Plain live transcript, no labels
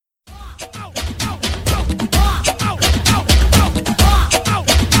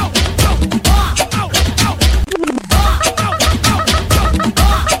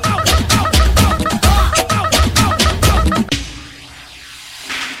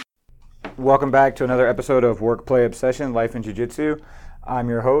Welcome back to another episode of Work Play Obsession, Life in Jiu-Jitsu. I'm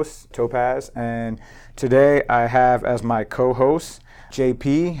your host, Topaz, and today I have as my co-host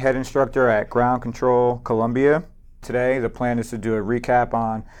JP, head instructor at Ground Control Colombia. Today the plan is to do a recap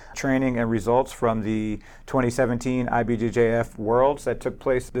on training and results from the 2017 IBJJF Worlds that took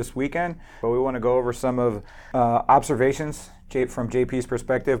place this weekend. But we want to go over some of observations from JP's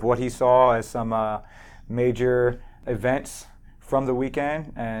perspective, what he saw as some major events from the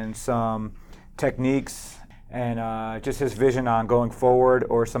weekend and some techniques and just his vision on going forward,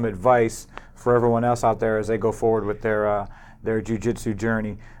 or some advice for everyone else out there as they go forward with their jiu-jitsu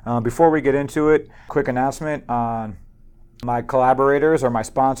journey. Before we get into it, quick announcement on my collaborators or my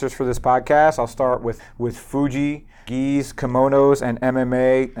sponsors for this podcast. I'll start with Fuji, gis, kimonos, and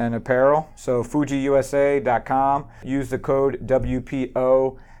MMA and apparel. So fujiusa.com. Use the code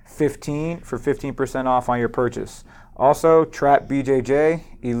WPO15 for 15% off on your purchase. Also, Trap BJJ,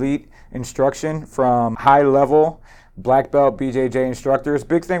 elite instruction from high-level black belt BJJ instructors.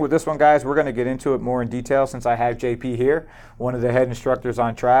 Big thing with this one, guys, we're going to get into it more in detail since I have JP here, one of the head instructors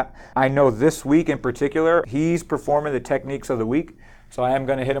on Trap. I know this week in particular, he's performing the techniques of the week, so I am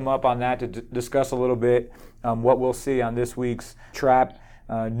going to hit him up on that to discuss a little bit what we'll see on this week's Trap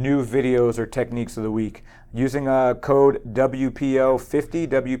new videos or techniques of the week. Using code WPO50,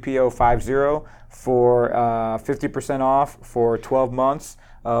 WPO50 for 50% off for 12 months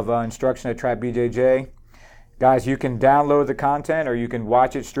of instruction at Trap BJJ. Guys, you can download the content or you can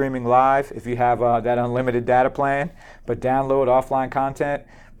watch it streaming live if you have that unlimited data plan. But download offline content,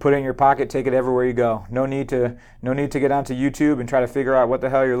 put it in your pocket, take it everywhere you go. No need to get onto YouTube and try to figure out what the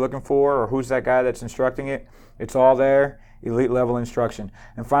hell you're looking for or who's that guy that's instructing it. It's all there, elite level instruction.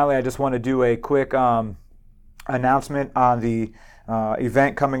 And finally, I just want to do a quick announcement on the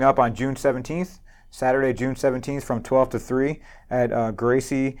event coming up on June 17th. Saturday, June 17th from 12 to 3 at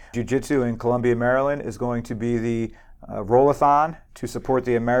Gracie Jiu-Jitsu in Columbia, Maryland is going to be the Roll-a-thon to support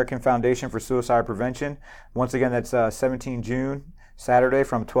the American Foundation for Suicide Prevention. Once again, that's 17 June, Saturday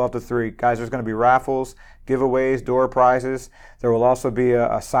from 12 to 3. Guys, there's going to be raffles, giveaways, door prizes. There will also be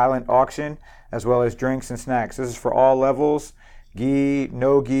a silent auction as well as drinks and snacks. This is for all levels, gi,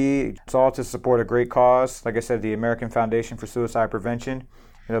 no gi. It's all to support a great cause. Like I said, the American Foundation for Suicide Prevention.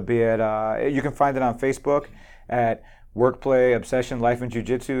 It'll be at, you can find it on Facebook at Workplay Obsession Life in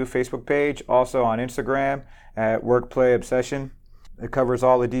Jiu-Jitsu Facebook page. Also on Instagram at Workplay Obsession. It covers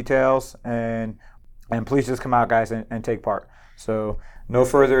all the details, and please just come out, guys, and take part. So no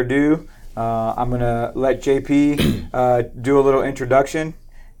further ado, I'm going to let JP do a little introduction,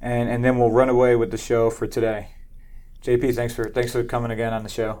 and then we'll run away with the show for today. JP, thanks for coming again on the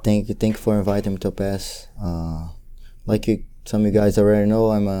show. Thank you for inviting me, Topaz. Some of you guys already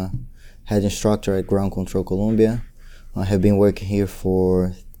know, I'm a head instructor at Ground Control Colombia. I have been working here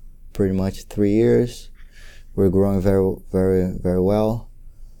for pretty much 3 years. We're growing very, very, very well.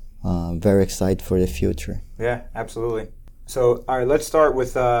 Very excited for the future. Yeah, absolutely. So, all right, let's start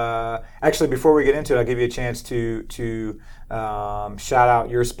with, actually, before we get into it, I'll give you a chance to shout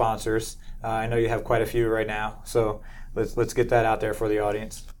out your sponsors. I know you have quite a few right now, so let's get that out there for the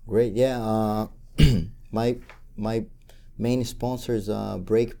audience. Great, yeah. My main sponsors are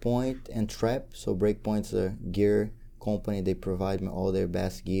Breakpoint and Trap. So Breakpoint's a gear company. They provide me all their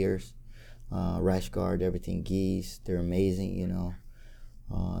best gears, rash guard, everything, gis. They're amazing, you know.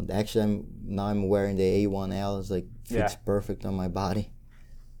 Actually, I'm wearing the A1L. It's fits perfect on my body.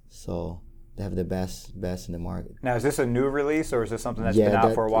 So they have the best in the market. Now, is this a new release or is this something that's been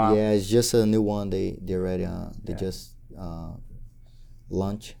out for a while? Yeah, it's just a new one. They already just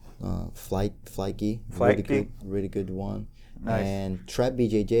launched. Flight Key, really good one. Nice. And Trap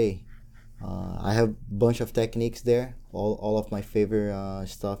BJJ, I have a bunch of techniques there. All of my favorite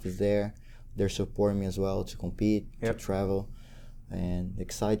stuff is there. They're supporting me as well to compete, to travel, and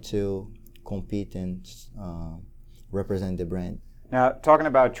excited to compete and represent the brand. Now, talking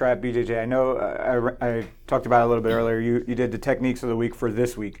about Trap BJJ, I know I talked about it a little bit earlier. You did the techniques of the week for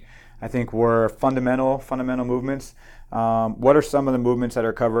this week. I think were fundamental movements. What are some of the movements that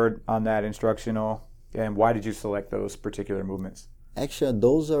are covered on that instructional, and why did you select those particular movements? Actually,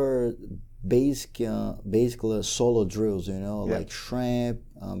 those are basically solo drills, you know, like shrimp,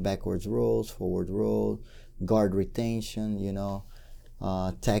 backwards rolls, forward rolls, guard retention, you know,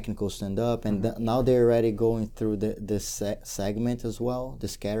 technical stand-up. And now they're already going through this segment as well,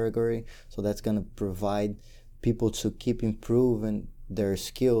 this category. So that's going to provide people to keep improving their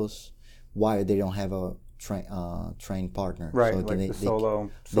skills while they don't have a trained partner. Right, so like the solo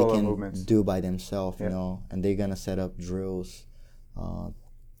movements. They can do by themselves, you know, and they're going to set up drills,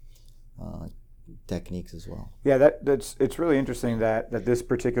 techniques as well. Yeah, that's it's really interesting that this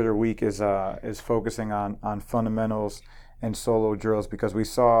particular week is focusing on fundamentals and solo drills, because we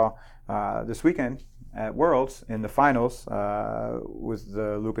saw this weekend at Worlds in the finals with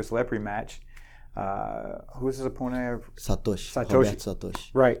the Lucas Lepre match. Who was his opponent? Satoshi. Roberto Satoshi.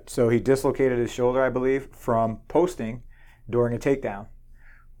 Right. So he dislocated his shoulder, I believe, from posting during a takedown,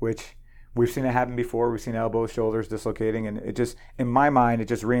 which we've seen it happen before. We've seen elbows, shoulders dislocating, and it just, in my mind, it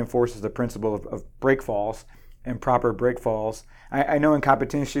just reinforces the principle of break falls and proper break falls. I know in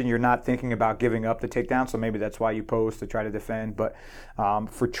competition you're not thinking about giving up the takedown, so maybe that's why you pose to try to defend. But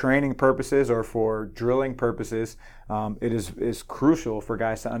for training purposes or for drilling purposes, it is crucial for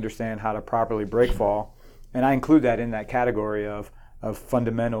guys to understand how to properly break fall, and I include that in that category of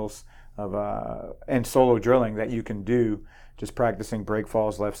fundamentals of and solo drilling that you can do, just practicing break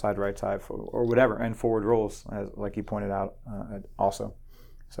falls, left side, right side, or whatever, and forward rolls, like you pointed out also.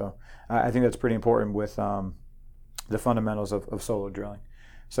 So I think that's pretty important with the fundamentals of solo drilling.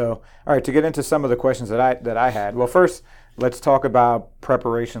 So, all right, to get into some of the questions that I had. Well, first, let's talk about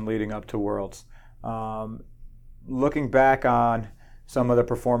preparation leading up to Worlds. Looking back on some of the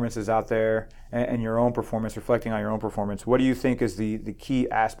performances out there and your own performance, reflecting on your own performance, what do you think is the key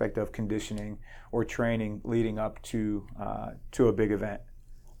aspect of conditioning or training leading up to a big event?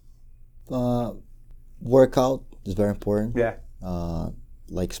 Workout is very important. Yeah.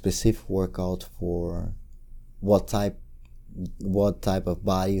 Like specific workout for what type of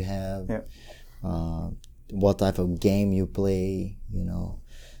body you have, what type of game you play,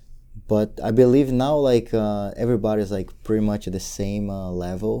 But I believe now, like everybody's like pretty much at the same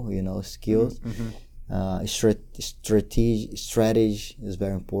level, skills. Mm-hmm. Strategy is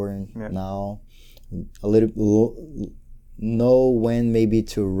very important now. A little know when maybe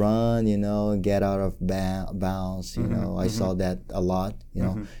to run, get out of bounds. I saw that a lot.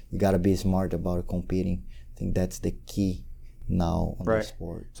 You gotta be smart about competing. I think that's the key now on the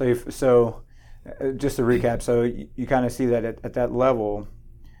sport. So just to recap, so you kind of see that at that level,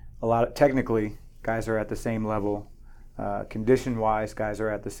 technically guys are at the same level. Condition-wise, guys are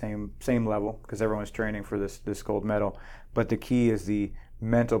at the same level because everyone's training for this gold medal. But the key is the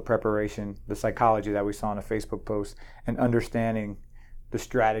mental preparation, the psychology that we saw in a Facebook post, and understanding the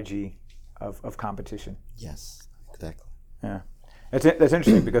strategy of competition. Yes, exactly. Yeah, that's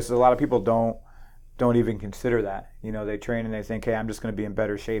interesting because a lot of people don't even consider that. They train and they think, hey, I'm just going to be in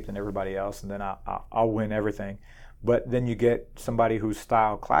better shape than everybody else, and then I'll win everything. But then you get somebody whose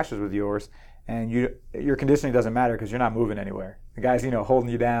style clashes with yours, and your conditioning doesn't matter because you're not moving anywhere. The guy's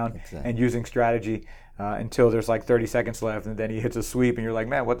holding you down and using strategy until there's like 30 seconds left, and then he hits a sweep, and you're like,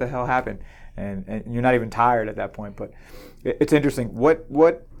 man, what the hell happened? And you're not even tired at that point. But it's interesting. What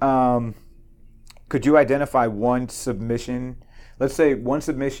could you identify one submission? Let's say one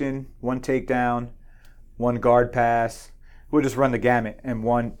submission, one takedown, one guard pass. We'll just run the gamut, and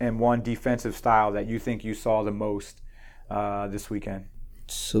one defensive style that you think you saw the most this weekend.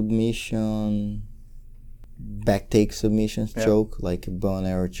 Submission, back take submissions, choke, like a bow and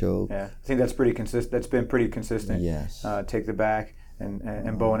arrow choke. Yeah, I think that's pretty consistent. That's been pretty consistent. Yes. Take the back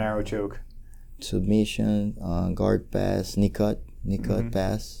and bow and arrow choke. Submission, guard pass, knee cut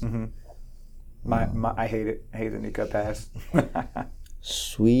pass. Mm-hmm. I hate it. I hate the knee cut pass.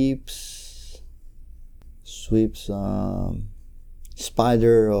 Sweeps,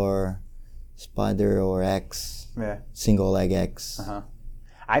 spider or X. Yeah. Single leg X. Uh-huh.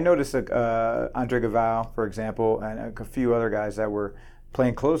 I noticed Andre Galvão, for example, and a few other guys that were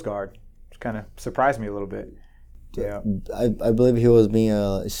playing close guard, which kind of surprised me a little bit. Yeah. I believe he was being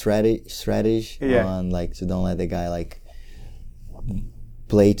a strategy on like to don't let the guy like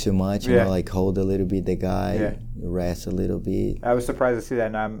play too much, like hold a little bit the guy, rest a little bit. I was surprised to see that,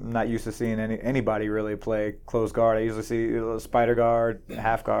 and I'm not used to seeing anybody really play close guard. I usually see spider guard,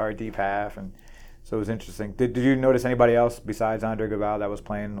 half guard, deep half, and so it was interesting. Did you notice anybody else besides Andre Galvão that was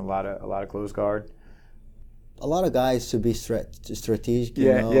playing a lot of close guard? A lot of guys to be strategic,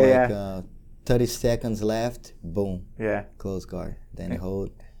 30 seconds left, boom, close guard, then hold.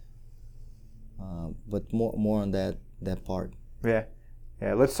 But more on that part. Yeah,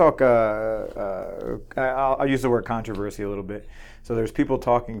 let's talk. I'll use the word controversy a little bit. So there's people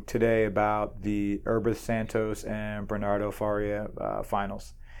talking today about the Herbert Santos and Bernardo Faria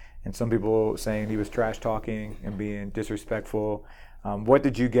finals. And some people saying he was trash talking and being disrespectful. What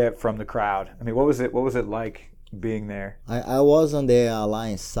did you get from the crowd? I mean, what was it like being there? I was on the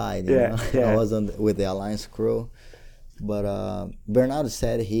Alliance side. You know? I was with the Alliance crew, but Bernardo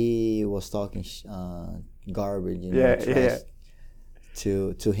said he was talking garbage.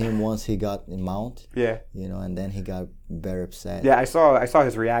 to him once he got in mount. Yeah. You know, and then he got very upset. Yeah, I saw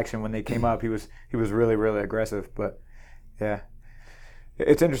his reaction when they came up. He was really, really aggressive. But yeah,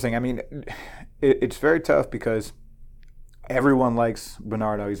 it's interesting. I mean, it's very tough because everyone likes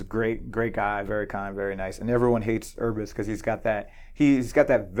Bernardo. He's a great guy, very kind, very nice, and everyone hates Urbis because he's got that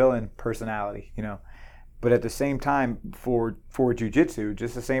villain personality, you know. But at the same time, for jiu-jitsu,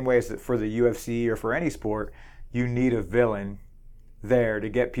 just the same way as for the UFC or for any sport, you need a villain there to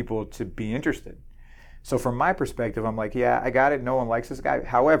get people to be interested. So from my perspective, I'm like, yeah, I got it. No one likes this guy.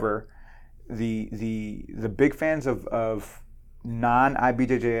 However, the big fans of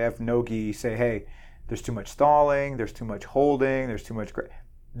non-IBJJF no-gi say, hey, there's too much stalling, there's too much holding,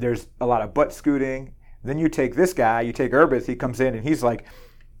 there's a lot of butt scooting. Then you take this guy, you take Urbis, he comes in and he's like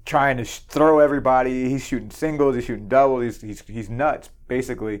trying to throw everybody. He's shooting singles, he's shooting doubles, he's nuts,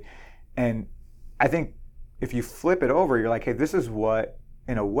 basically. And I think if you flip it over, you're like, hey, this is what,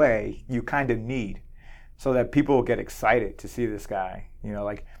 in a way, you kind of need so that people get excited to see this guy. You know,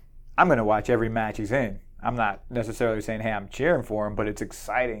 like, I'm going to watch every match he's in. I'm not necessarily saying, hey, I'm cheering for him, but it's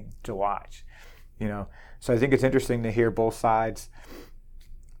exciting to watch, you know. So I think it's interesting to hear both sides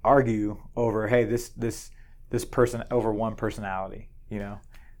argue over, hey, this person over one personality, you know.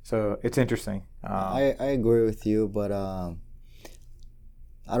 So it's interesting. I agree with you, but I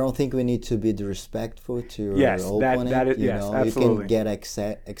don't think we need to be disrespectful to your opponent. That is, you yes, know, absolutely. You can get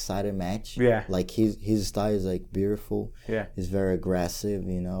excited match. Yeah. Like his style is like beautiful. Yeah. He's very aggressive.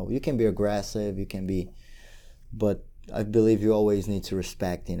 You know, you can be aggressive. You can be, but I believe you always need to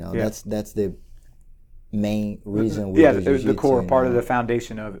respect. You know, that's the main reason. Yeah, the core part of the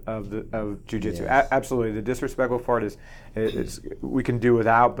foundation of jiu-jitsu. Yes. Absolutely, the disrespectful part is we can do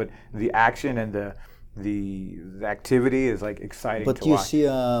without, but the action and the activity is like exciting. But to you watch. see,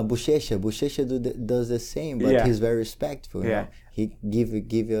 Buchecha does the same, but he's very respectful. You know? He give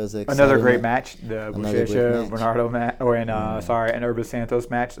us another great match, the Another great Buchecha match. Bernardo match, and Urbis Santos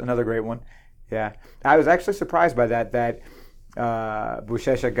match, another great one. Yeah, I was actually surprised by that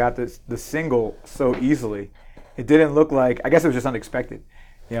Buchecha got the single so easily. It didn't look like, I guess it was just unexpected.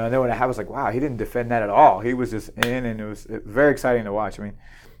 You know, and then when I was like, wow, he didn't defend that at all. He was just in, and it was very exciting to watch. I mean,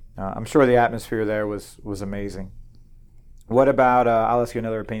 I'm sure the atmosphere there was amazing. What about, I'll ask you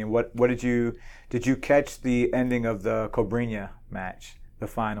another opinion. What did you catch the ending of the Cobrinha match, the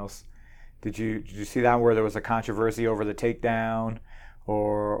finals? Did you see that where there was a controversy over the takedown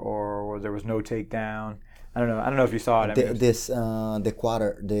or there was no takedown? I don't know if you saw it. I mean, the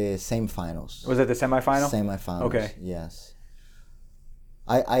semifinals. Was it the semifinal? Semifinals. Okay. Yes.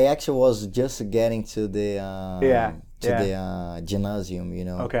 I actually was just getting to the the gymnasium, you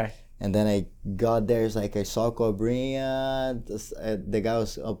know. Okay. And then I got there. It's like I saw Cobrinha. The guy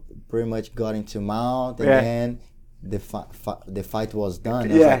was pretty much got into mount, and then the fight was done.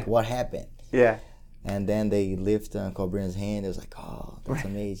 I was like, what happened? Yeah. And then they lift Cobrinha's hand. It was like, oh, that's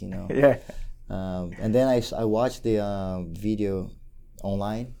amazing, you know. Yeah. And then I watched the video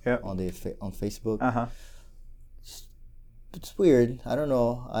online on Facebook. Uh-huh. It's weird. I don't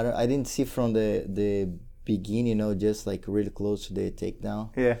know. I didn't see from the beginning, you know, just like really close to the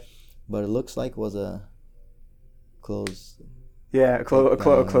takedown. Yeah. But it looks like it was a close. Yeah, a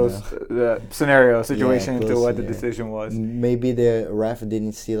close situation to what the decision was. Maybe the ref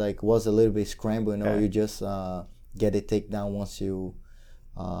didn't see, like, was a little bit scrambled. You know, you just get the takedown once you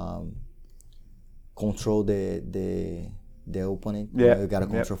control the opponent. Yeah, you know, you gotta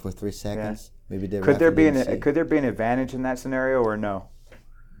control for 3 seconds. Yeah. Maybe the could there be an advantage in that scenario or no?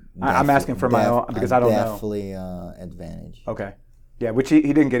 I'm asking for my own because I don't know. Definitely advantage. Okay, yeah, which he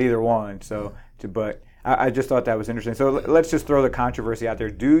didn't get either one. So, but I just thought that was interesting. So let's just throw the controversy out there.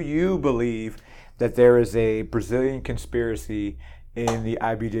 Do you believe that there is a Brazilian conspiracy in the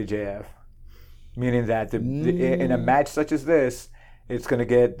IBJJF, meaning that in a match such as this, it's going to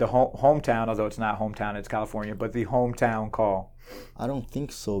get the hometown, although it's not hometown, it's California, but the hometown call? I don't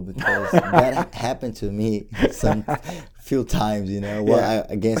think so, because that happened to me some few times, you know. Well,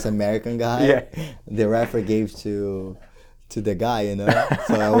 against American guy, the referee gave to the guy, you know.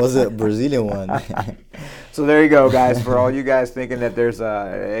 So I was a Brazilian one. So there you go, guys. For all you guys thinking that there's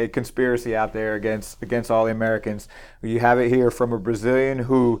a conspiracy out there against all the Americans, you have it here from a Brazilian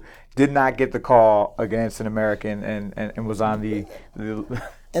who did not get the call against an American and was on the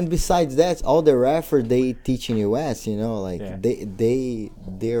And besides that, all the referees they teach in US, you know, like they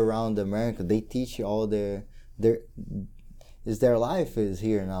around America, they teach all their life is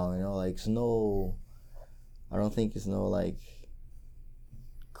here now, you know, like it's no, I don't think it's no like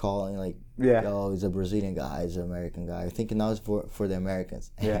calling like, Yeah. oh, he's a Brazilian guy, he's an American guy. I think now it's for the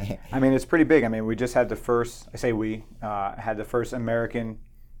Americans. Yeah. I mean, it's pretty big. I mean, we just had the first, I say we, had the first American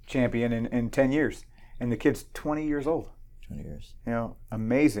champion in 10 years. And the kid's 20 years old. 20 years. You know,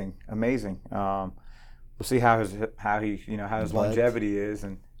 amazing. We'll see how his But longevity is.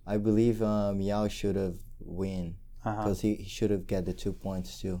 And I believe Miao should have win Uh-huh. because he should have get the 2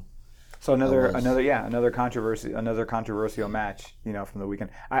 points too. so another controversial match, you know, from the weekend.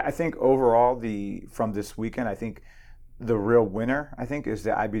 I think overall from this weekend, I think the real winner, I think, is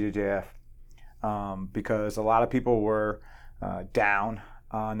the IBJJF, because a lot of people were down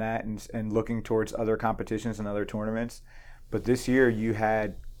on that and looking towards other competitions and other tournaments. But this year you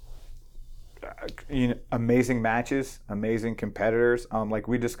had amazing matches, amazing competitors. Like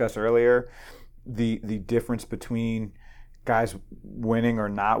we discussed earlier, the difference between guys winning or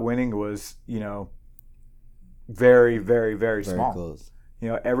not winning was, you know, very, very, very small. Close. You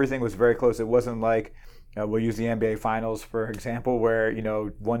know, everything was very close. It wasn't like we'll use the NBA Finals for example, where, you know,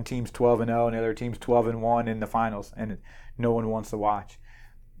 one team's 12-0 and the other team's 12-1 in the finals, and no one wants to watch.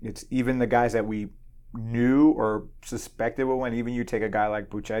 It's even the guys that we knew or suspected would win. Even you take a guy like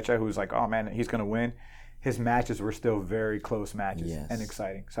Buchecha, who's like, oh man, he's going to win. His matches were still very close matches and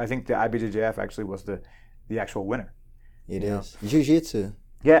exciting. So I think the IBJJF actually was the actual winner. It is. Jiu-Jitsu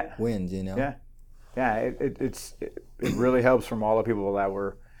wins, you know. Yeah. It really helps from all the people that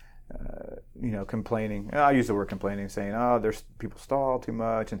were, you know, complaining. I use the word complaining, saying, oh, there's people stall too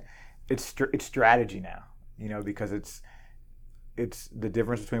much, and it's strategy now, you know, because it's the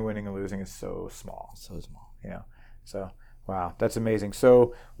difference between winning and losing is so small. So small. You know, so wow, that's amazing.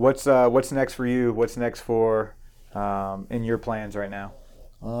 So what's next for you? What's next for in your plans right now?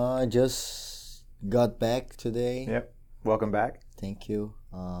 I just got back today. Yep. Welcome back. Thank you.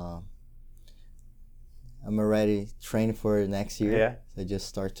 I'm already training for next year. Yeah. So I just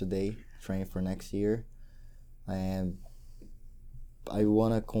start today, training for next year. And I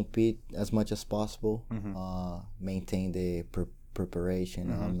want to compete as much as possible, maintain the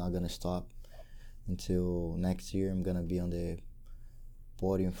preparation. I'm not going to stop until next year. I'm going to be on the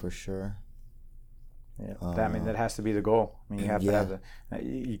podium for sure. Yeah, that has to be the goal. I mean, you have to have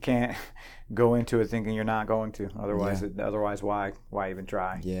you can't go into it thinking you're not going to. Otherwise, why even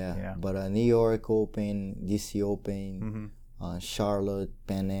try? Yeah. You know? But New York Open, DC Open, Charlotte,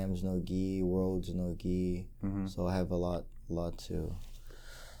 Pan Am's no gi, Worlds no gi. So I have a lot to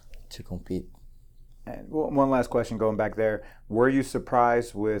compete. And one last question, going back there, were you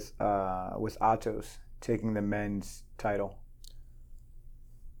surprised with Atos taking the men's title?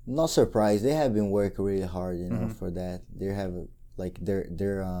 Not surprised. They have been working really hard, you know, for that. They have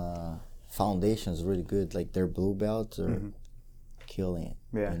their foundation is really good. Like their blue belts are killing it.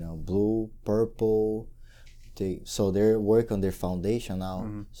 Yeah. You know, blue, purple. So they're working on their foundation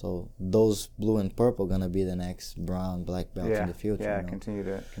now. So those blue and purple gonna be the next brown, black belts in the future. Yeah, you know? continue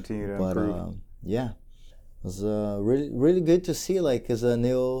to But improve. it was really good to see. Like as a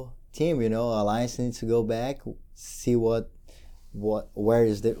new team, you know, Alliance needs to go back, see where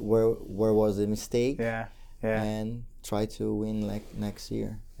was the mistake, and try to win next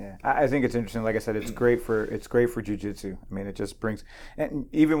year. Yeah, I think it's interesting. Like I said, it's great for jiu-jitsu. I mean, it just brings, and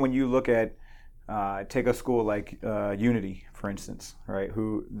even when you look at take a school like Unity, for instance, right?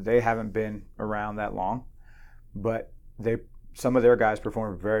 Who they haven't been around that long, but some of their guys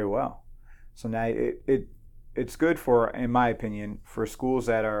perform very well. So now it's good for, in my opinion, for schools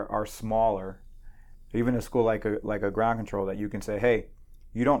that are smaller. Even a school like a ground control, that you can say, hey,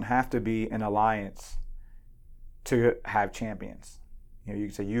 you don't have to be an alliance to have champions. You know, you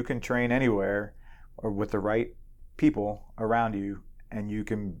can say you can train anywhere or with the right people around you, and you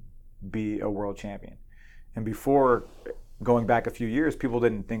can be a world champion. And before, going back a few years, people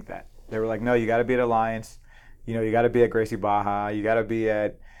didn't think that. They were like, no, you got to be at Alliance. You know, you got to be at Gracie Baja. You got to be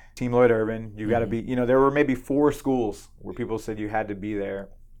at Team Lloyd Irvin. You got to be. You know, there were maybe 4 schools where people said you had to be there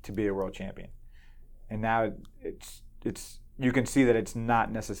to be a world champion. And now it's you can see that it's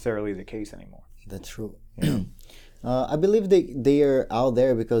not necessarily the case anymore. That's true. I believe they are out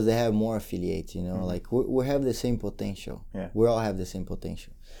there because they have more affiliates. You know, like we have the same potential. Yeah. We all have the same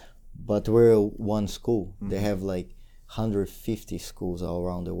potential, but we're one school. They have like 150 schools all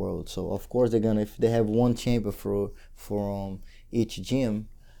around the world. So of course if they have one champion from each gym,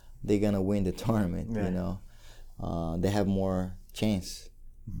 they're gonna win the tournament. Yeah. You know, they have more chance.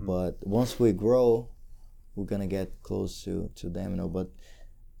 But once we grow, we're gonna get close to them, you know. But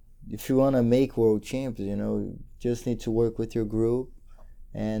if you wanna make world champions, you know, you just need to work with your group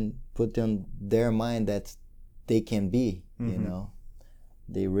and put on their mind that they can be, you know,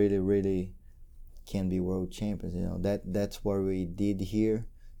 they really, really can be world champions. You know, that's what we did here.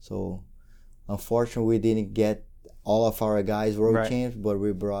 So unfortunately, we didn't get all of our guys world Right. champs, but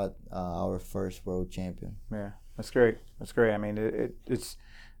we brought our first world champion. Yeah, that's great. That's great. I mean, it's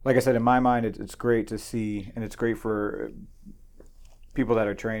like I said, in my mind, it's great to see, and it's great for people that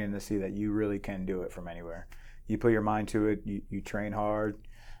are training to see that you really can do it from anywhere. You put your mind to it. You train hard.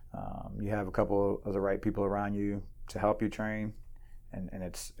 You have a couple of the right people around you to help you train, and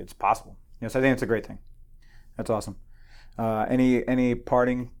it's possible. So I think it's a great thing. That's awesome. Any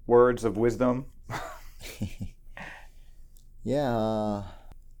parting words of wisdom? Yeah.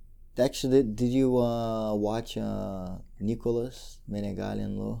 Actually, did you watch Nicholas Menegali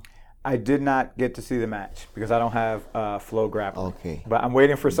and Lowe? I did not get to see the match because I don't have Flow Grappling. Okay. But I'm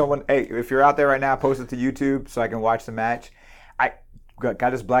waiting for someone. Hey, if you're out there right now, post it to YouTube so I can watch the match. I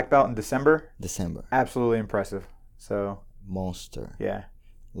got his black belt in December. Absolutely impressive. So monster. Yeah.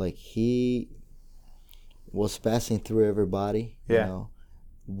 Like he was passing through everybody. Yeah. You know,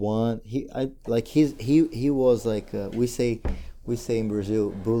 he was like we say in Brazil,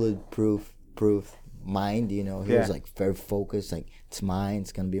 bulletproof mind. You know, he was like very focused. Like it's mine.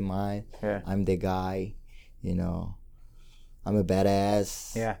 It's gonna be mine. Yeah. I'm the guy. You know, I'm a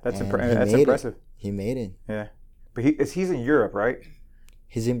badass. Yeah, that's impressive. He made it. Yeah, but he's in Europe, right?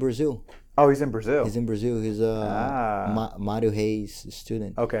 He's in Brazil. Oh, he's in Brazil. He's in Brazil. He's a Mario Reis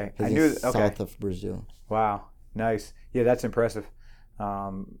student. Okay, I knew. South of Brazil. Wow, nice. Yeah, that's impressive.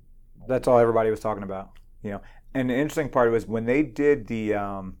 That's all everybody was talking about. And the interesting part was when they did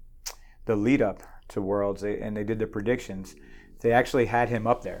the lead up to Worlds and they did the predictions, they actually had him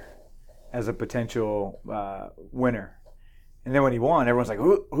up there as a potential winner. And then when he won, everyone's like,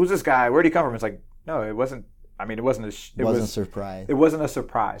 "Who's this guy? Where'd he come from?" It's like, no, it wasn't. I mean, it wasn't a surprise. It wasn't a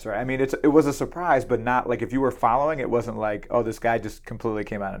surprise, right? I mean, it was a surprise, but not like if you were following, it wasn't like, oh, this guy just completely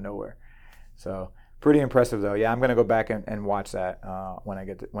came out of nowhere. So pretty impressive, though. Yeah, I'm gonna go back and watch that when I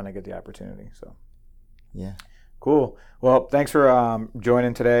get the opportunity. So yeah, cool. Well, thanks for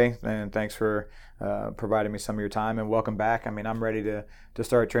joining today, and thanks for providing me some of your time. And welcome back. I mean, I'm ready to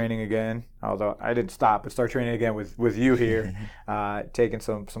start training again. Although I didn't stop, but start training again with you here, taking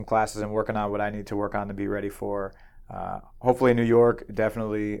some classes and working on what I need to work on to be ready for hopefully New York,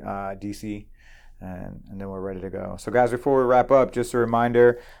 definitely DC, and then we're ready to go. So guys, before we wrap up, just a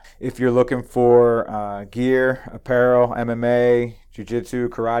reminder, if you're looking for gear, apparel, MMA, jiu-jitsu,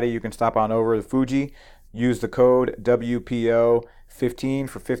 karate, you can stop on over to Fuji. Use the code WPO15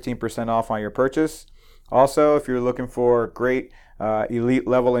 for 15% off on your purchase. Also, if you're looking for great elite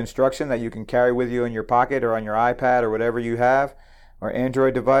level instruction that you can carry with you in your pocket or on your iPad or whatever you have, or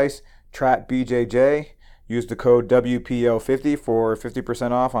Android device, Trap BJJ. Use the code WPO50 for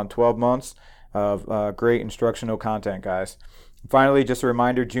 50% off on 12 months of great instructional content, guys. Finally, just a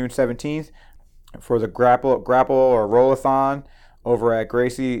reminder, June 17th for the grapple or roll-a-thon over at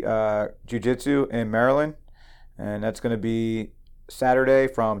Gracie Jiu-Jitsu in Maryland. And that's going to be Saturday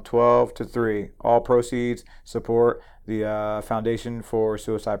from 12 to 3. All proceeds support the Foundation for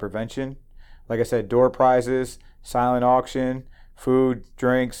Suicide Prevention. Like I said, door prizes, silent auction, food,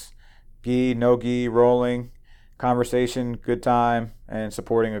 drinks, gi, no gi, rolling, conversation, good time, and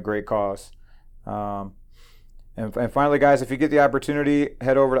supporting a great cause. And finally, guys, if you get the opportunity,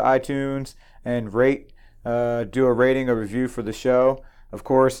 head over to iTunes and rate. Do a rating, a review for the show. Of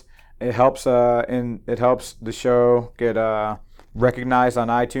course, it helps the show get recognized on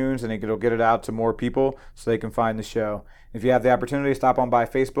iTunes, and it'll get it out to more people so they can find the show. If you have the opportunity, stop on by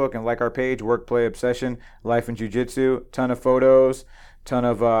Facebook and like our page, Work Play Obsession, Life in Jiu-Jitsu. Ton of photos, ton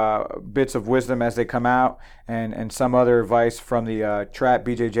of bits of wisdom as they come out, and some other advice from the Trap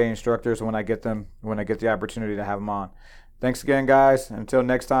BJJ instructors when I get the opportunity to have them on. Thanks again, guys. Until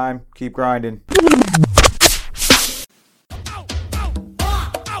next time, keep grinding.